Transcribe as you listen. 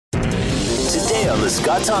today on The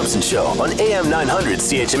Scott Thompson Show on AM 900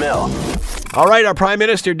 CHML. All right, our Prime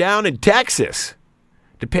Minister down in Texas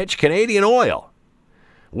to pitch Canadian oil.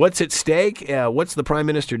 What's at stake? What's the Prime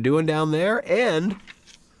Minister doing down there? And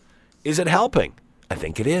is it helping? I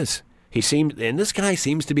think it is. And this guy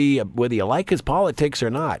seems to be, whether you like his politics or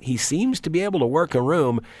not, he seems to be able to work a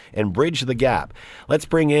room and bridge the gap. Let's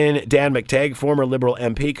bring in Dan McTeague, former Liberal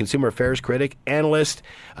MP, consumer affairs critic, analyst,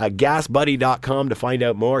 GasBuddy.com to find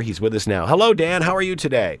out more. He's with us now. Hello, Dan. How are you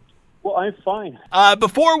today? Well, I'm fine.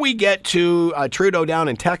 Before we get to Trudeau down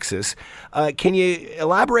in Texas, can you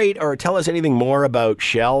elaborate or tell us anything more about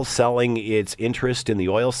Shell selling its interest in the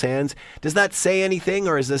oil sands? Does that say anything,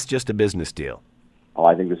 or is this just a business deal? Oh,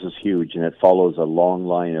 I think this is huge, and it follows a long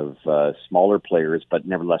line of smaller players, but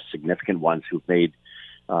nevertheless significant ones who've made,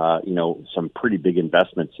 some pretty big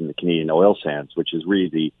investments in the Canadian oil sands, which is really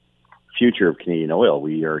the future of Canadian oil.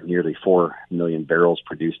 We are nearly 4 million barrels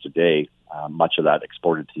produced a day, much of that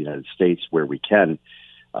exported to the United States where we can.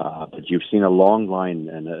 But you've seen a long line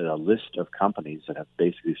and a list of companies that have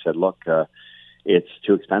basically said, look, it's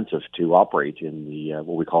too expensive to operate in the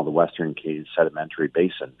what we call the Western Canadian Sedimentary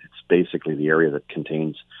Basin. It's basically the area that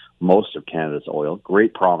contains most of Canada's oil.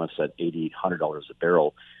 Great promise at $8,800 a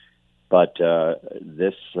barrel, but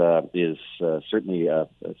this is certainly an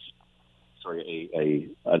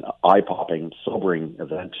eye-popping, sobering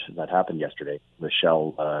event that happened yesterday with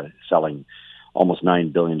Shell selling almost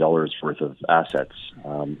 $9 billion worth of assets.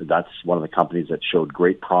 That's one of the companies that showed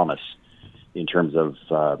great promise in terms of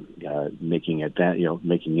making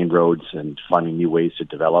inroads and finding new ways to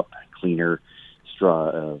develop cleaner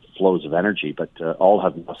flows of energy. But all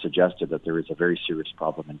have now suggested that there is a very serious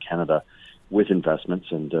problem in Canada with investments,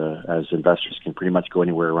 and as investors can pretty much go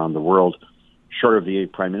anywhere around the world, short of the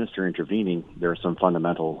Prime Minister intervening, there are some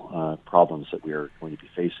fundamental problems that we are going to be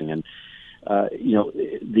facing. And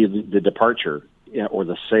the departure or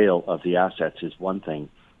the sale of the assets is one thing,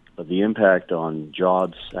 but the impact on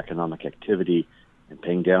jobs, economic activity, and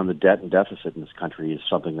paying down the debt and deficit in this country is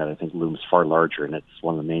something that I think looms far larger, and it's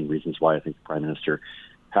one of the main reasons why I think the Prime Minister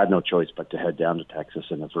had no choice but to head down to Texas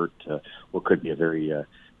and avert what could be a very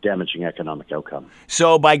damaging economic outcome.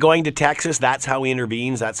 So by going to Texas, that's how he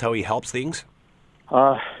intervenes? That's how he helps things?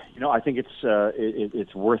 I think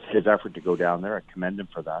it's worth his effort to go down there. I commend him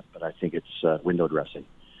for that, but I think it's window dressing.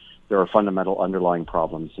 There are fundamental underlying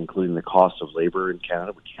problems, including the cost of labor in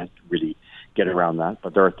Canada. We can't really get around that,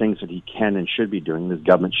 but there are things that he can and should be doing, this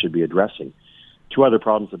government should be addressing. Two other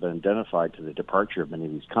problems have been identified to the departure of many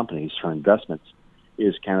of these companies from investments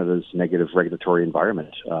is Canada's negative regulatory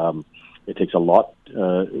environment. It takes a lot.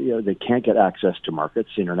 They can't get access to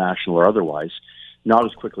markets, international or otherwise, not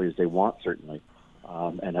as quickly as they want, certainly.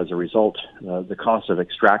 And as a result, the cost of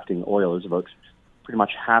extracting oil is about pretty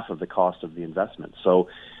much half of the cost of the investment. So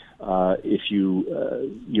if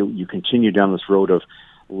you continue down this road of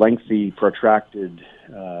lengthy, protracted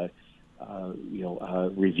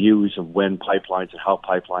reviews of when pipelines and how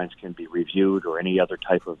pipelines can be reviewed or any other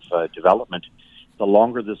type of development, the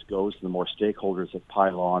longer this goes, the more stakeholders that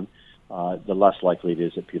pile on, the less likely it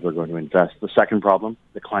is that people are going to invest. The second problem,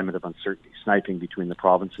 the climate of uncertainty. Sniping between the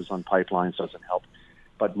provinces on pipelines doesn't help.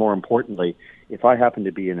 But more importantly, if I happen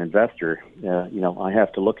to be an investor, I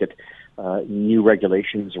have to look at new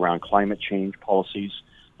regulations around climate change policies.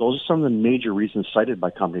 Those are some of the major reasons cited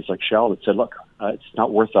by companies like Shell that said, look, it's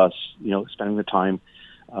not worth us, spending the time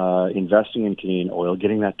investing in Canadian oil,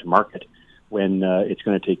 getting that to market when it's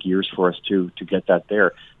going to take years for us to get that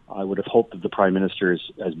there. I would have hoped that the Prime Minister is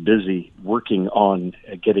as busy working on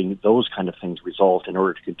getting those kind of things resolved in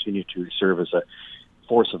order to continue to serve as a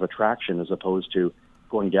force of attraction as opposed to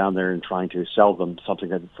going down there and trying to sell them something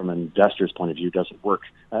that from an investor's point of view doesn't work.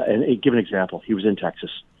 And give an example. He was in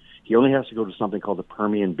Texas. He only has to go to something called the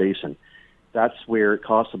Permian Basin. That's where it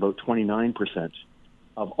costs about 29%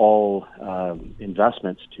 of all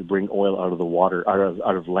investments to bring oil out of the water,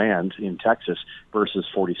 out of land in Texas versus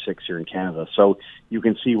 46 here in Canada. So you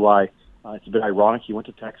can see why it's a bit ironic he went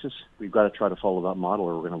to Texas. We've got to try to follow that model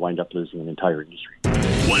or we're going to wind up losing an entire industry.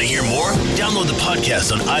 Want to hear more? Download the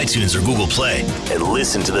podcast on iTunes or Google Play and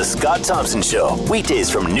listen to The Scott Thompson Show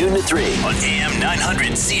weekdays from noon to 3 on AM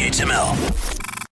 900 CHML.